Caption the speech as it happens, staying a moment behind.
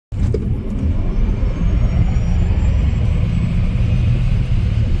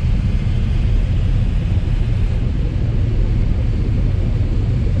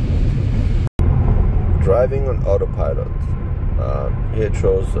driving on autopilot. Here it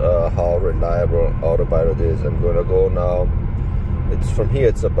shows how reliable autopilot is. I'm gonna go now. It's from here,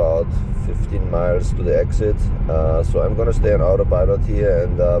 it's about 15 miles to the exit, so I'm gonna stay on autopilot here,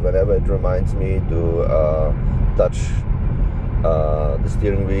 and whenever it reminds me to touch the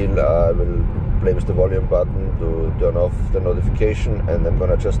steering wheel, I will play with the volume button to turn off the notification, and I'm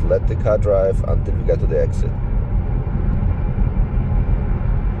gonna just let the car drive until we get to the exit.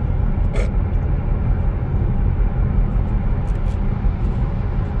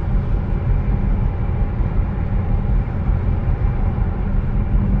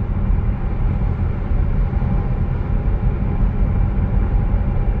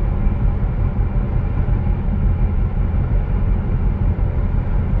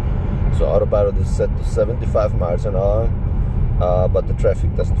 So autopilot is set to 75 miles an hour, but the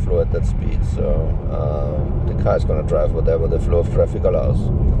traffic doesn't flow at that speed, so the car is going to drive whatever the flow of traffic allows.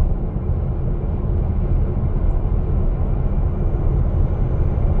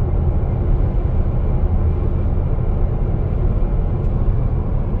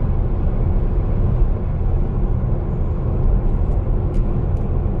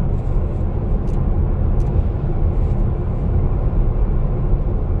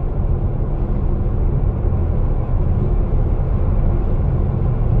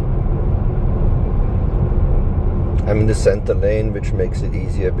 I'm in the center lane, which makes it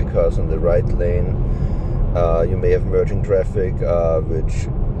easier because on the right lane you may have merging traffic, which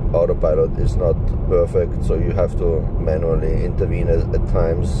autopilot is not perfect, so you have to manually intervene at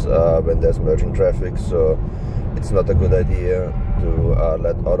times when there's merging traffic. So it's not a good idea to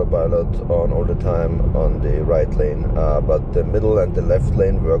let autopilot on all the time on the right lane, but the middle and the left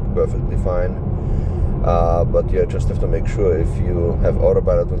lane work perfectly fine. But you just have to make sure, if you have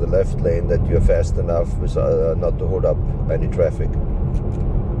autopilot on the left lane, that you're fast enough with, not to hold up any traffic.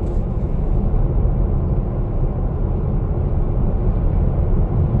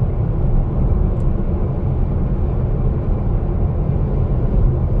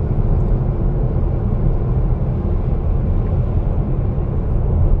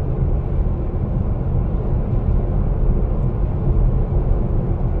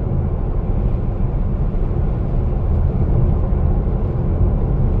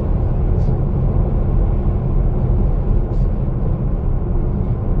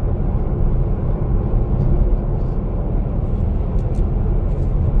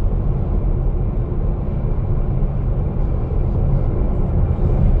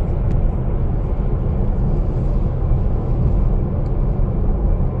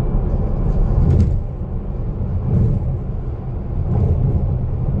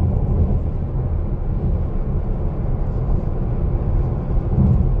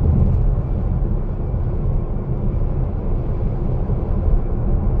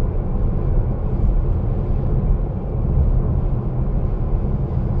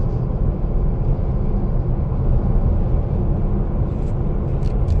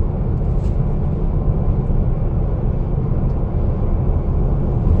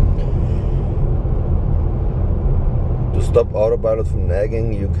 Stop autopilot from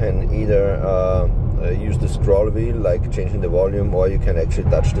nagging, you can either use the scroll wheel, like changing the volume, or you can actually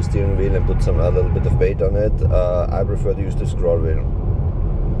touch the steering wheel and put a little bit of weight on it. I prefer to use the scroll wheel.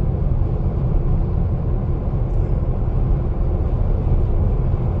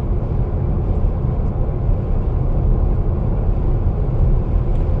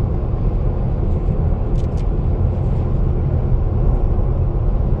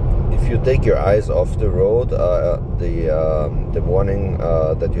 Take your eyes off the road, the warning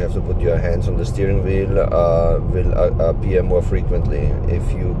that you have to put your hands on the steering wheel will appear more frequently.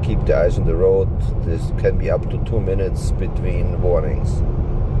 If you keep the eyes on the road, this can be up to 2 minutes between warnings.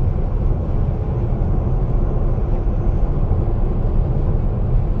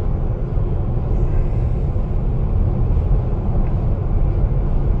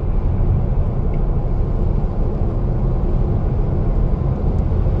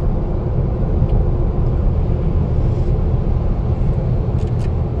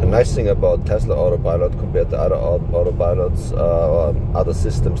 The nice thing about Tesla Autopilot compared to other autopilots or other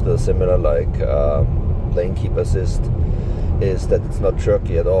systems that are similar, like lane keep assist, is that it's not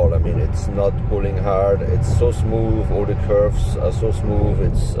jerky at all. I mean, it's not pulling hard, it's so smooth, all the curves are so smooth,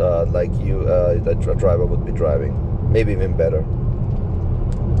 it's like that a driver would be driving, maybe even better.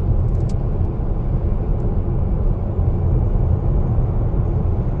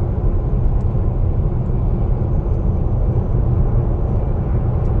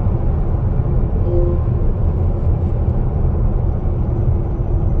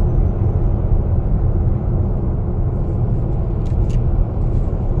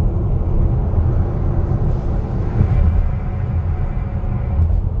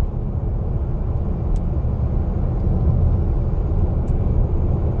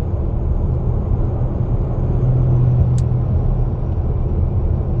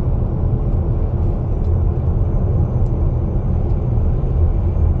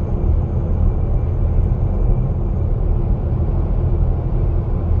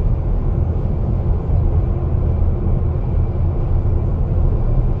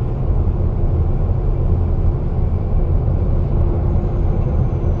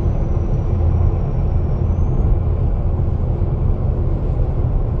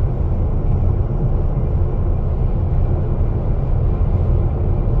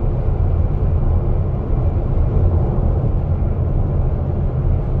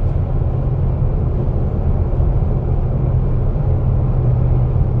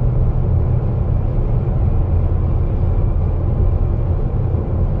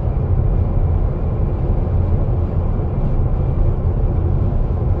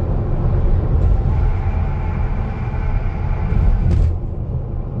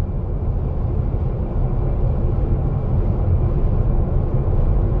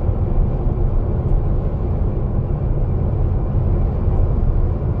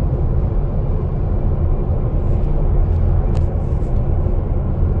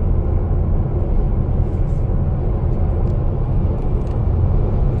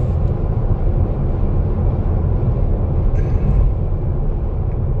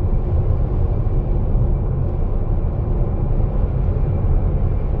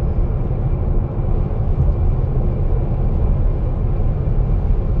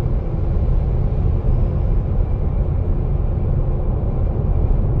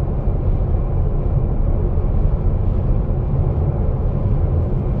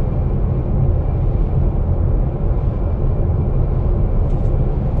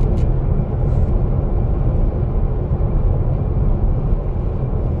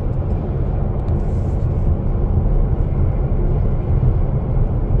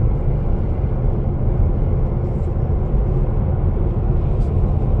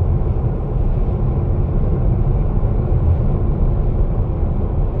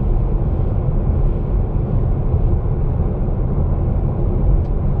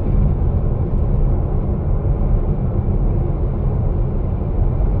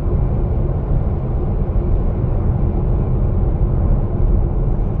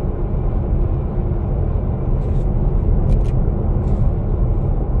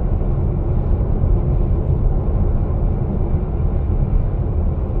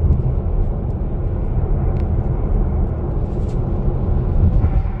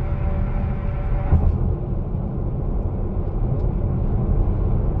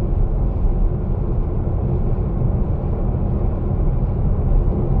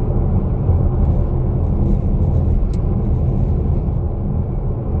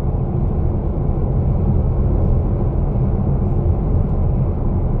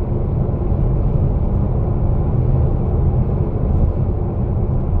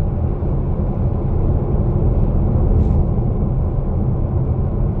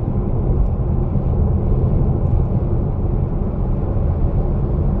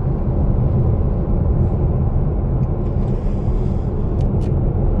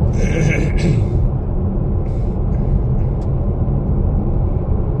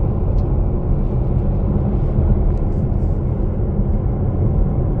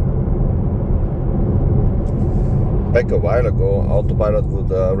 back a while ago, Autopilot would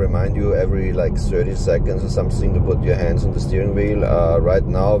remind you every like 30 seconds or something to put your hands on the steering wheel. Right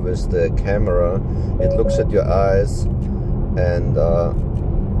now with the camera, it looks at your eyes and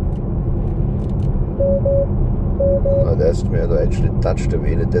it asked me to actually touch the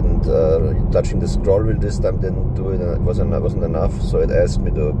wheel. It didn't, touching the scroll wheel this time didn't do it, it wasn't enough, so it asked me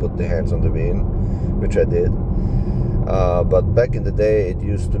to put the hands on the wheel, which I did. But back in the day, it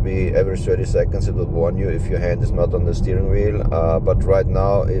used to be every 30 seconds it would warn you if your hand is not on the steering wheel. But right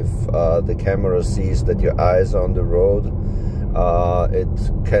now, if the camera sees that your eyes are on the road,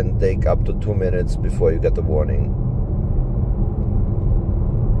 it can take up to 2 minutes before you get the warning.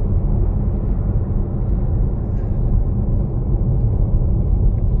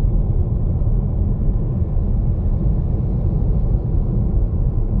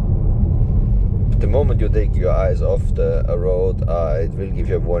 The moment you take your eyes off the road, it will give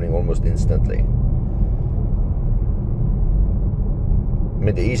you a warning almost instantly. I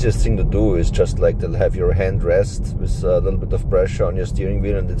mean, the easiest thing to do is just like to have your hand rest with a little bit of pressure on your steering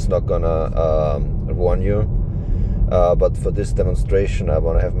wheel, and it's not gonna warn you. But for this demonstration, I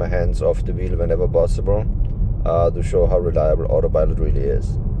want to have my hands off the wheel whenever possible to show how reliable Autopilot really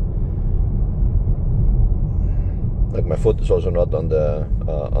is. Like my foot is also not on the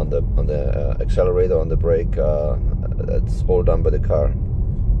accelerator, on the brake. That's all done by the car.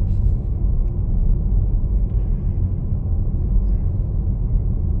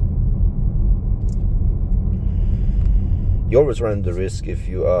 You always run the risk if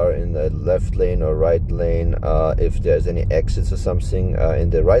you are in the left lane or right lane, if there's any exits or something. In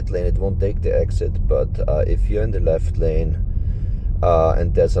the right lane it won't take the exit, but if you're in the left lane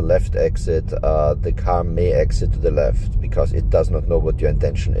and there's a left exit, the car may exit to the left because it does not know what your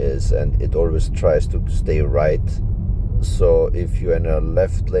intention is, and it always tries to stay right. So if you're in a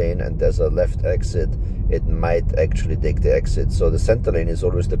left lane and there's a left exit, it might actually take the exit. So the center lane is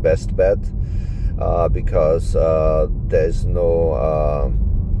always the best bet, because there's no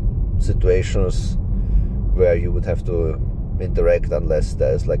situations where you would have to interact unless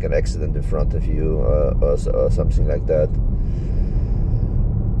there's like an accident in front of you or something like that.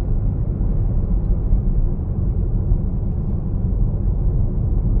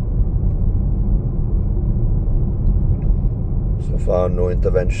 So far, no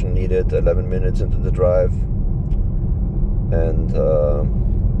intervention needed. 11 minutes into the drive, and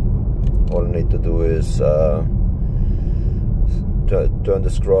all I need to do is turn the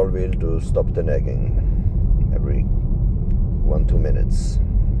scroll wheel to stop the nagging every 1-2 minutes.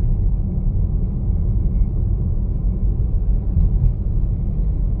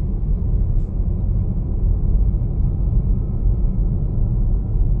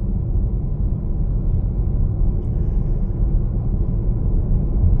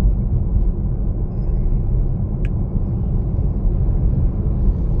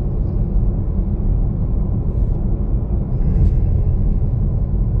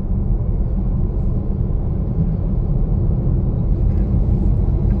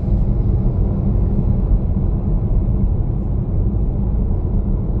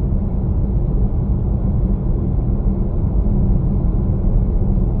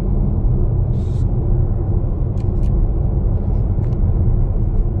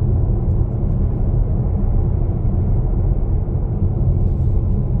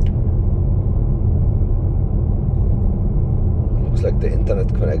 Like the internet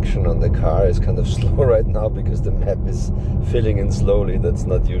connection on the car is kind of slow right now because the map is filling in slowly. That's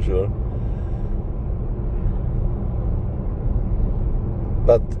not usual.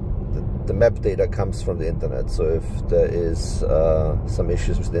 But the map data comes from the internet, so if there is some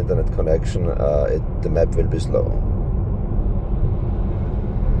issues with the internet connection, the map will be slow.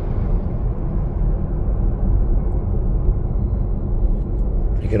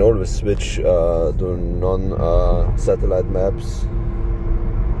 You can always switch to non-satellite maps,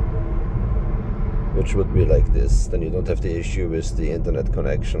 which would be like this. Then you don't have the issue with the internet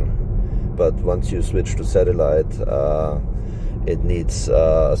connection. But once you switch to satellite, it needs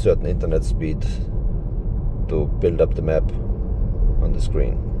a certain internet speed to build up the map on the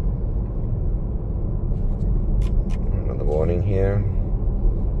screen. Another warning here.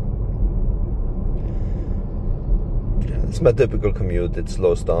 It's my typical commute. It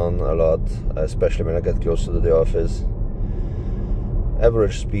slows down a lot, especially when I get closer to the office.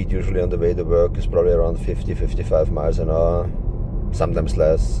 Average speed usually on the way to work is probably around 50-55 miles an hour, sometimes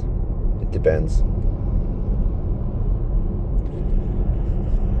less, it depends.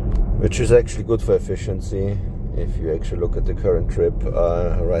 Which is actually good for efficiency. If you actually look at the current trip,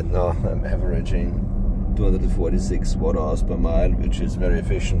 right now I'm averaging 246 watt-hours per mile, which is very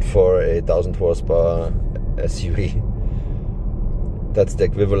efficient for a 1000 horsepower SUV. That's the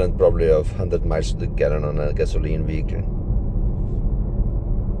equivalent probably of 100 miles to the gallon on a gasoline vehicle.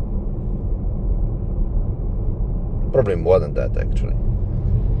 Probably more than that, actually.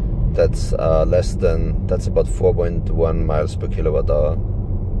 That's that's about 4.1 miles per kilowatt hour,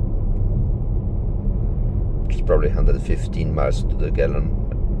 which is probably 115 miles to the gallon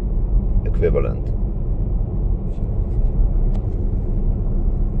equivalent.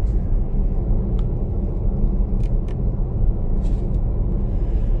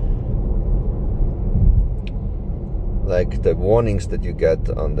 Like the warnings that you get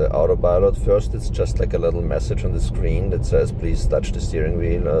on the Autopilot, first it's just like a little message on the screen that says please touch the steering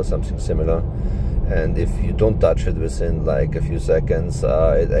wheel or something similar, and if you don't touch it within like a few seconds,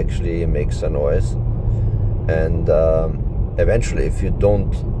 it actually makes a noise, and eventually if you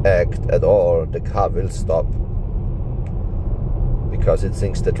don't act at all, the car will stop because it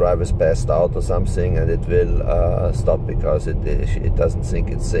thinks the driver's passed out or something, and it will stop because it doesn't think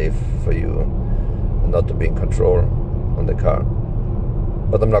it's safe for you not to be in control on the car.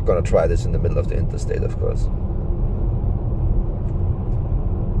 But I'm not going to try this in the middle of the interstate, of course.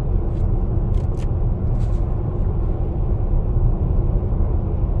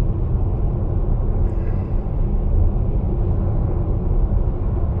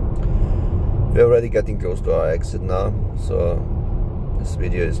 We're already getting close to our exit now, so this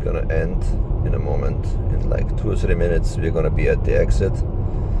video is going to end in a moment. In like 2 or 3 minutes we're going to be at the exit.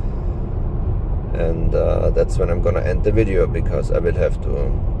 And that's when I'm gonna end the video, because I will have to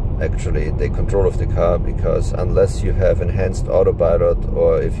actually take control of the car, because unless you have enhanced autopilot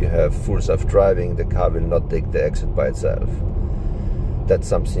or if you have full self-driving, the car will not take the exit by itself. That's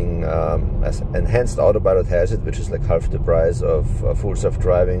something as enhanced autopilot has it, which is like half the price of full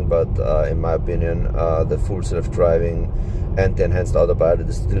self-driving, but in my opinion the full self-driving and the enhanced autopilot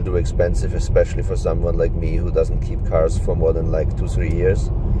is still too expensive, especially for someone like me who doesn't keep cars for more than like 2-3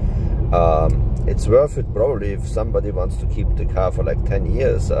 years. It's worth it probably if somebody wants to keep the car for like 10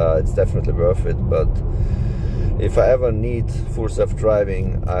 years. It's definitely worth it, but if I ever need full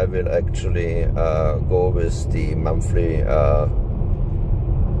self-driving, I will actually go with the monthly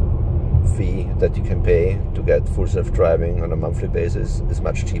fee that you can pay to get full self-driving on a monthly basis. Is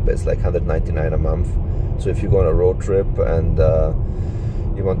much cheaper. It's like $199 a month. So if you go on a road trip and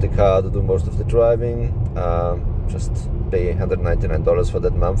you want the car to do most of the driving, just pay $199 for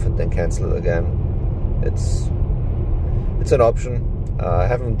that month and then cancel it again. It's an option. I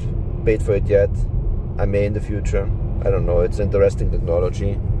haven't paid for it yet. I may in the future. I don't know. It's interesting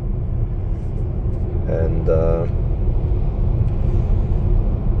technology, and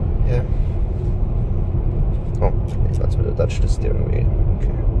yeah. Oh, he wants me to touch the steering wheel.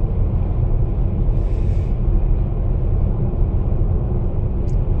 Okay.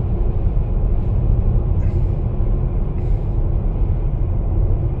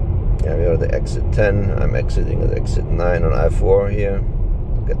 Yeah, we are at the exit 10. I'm exiting at exit 9 on I-4 here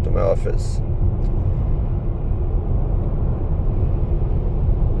to get to my office.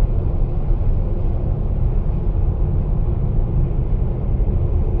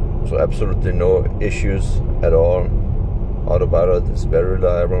 So absolutely no issues at all. Autopilot is very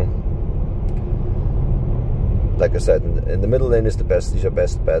reliable. Like I said, in the middle lane is your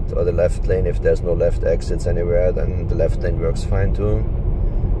best bet, or the left lane. If there's no left exits anywhere, then the left lane works fine too.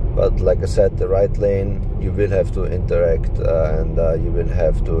 But like I said, the right lane, you will have to interact and you will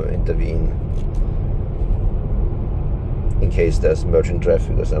have to intervene in case there's merging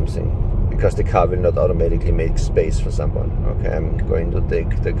traffic or something, because the car will not automatically make space for someone. Okay, I'm going to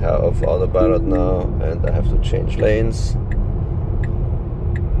take the car off autopilot now, and I have to change lanes.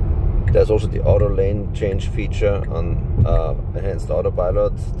 There's also the auto lane change feature on enhanced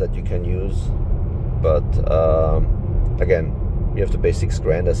autopilot that you can use, but again, you have to pay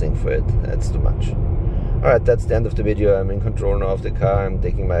 $6,000 I think for it. That's too much. Alright, that's the end of the video. I'm in control now of the car. I'm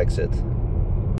taking my exit.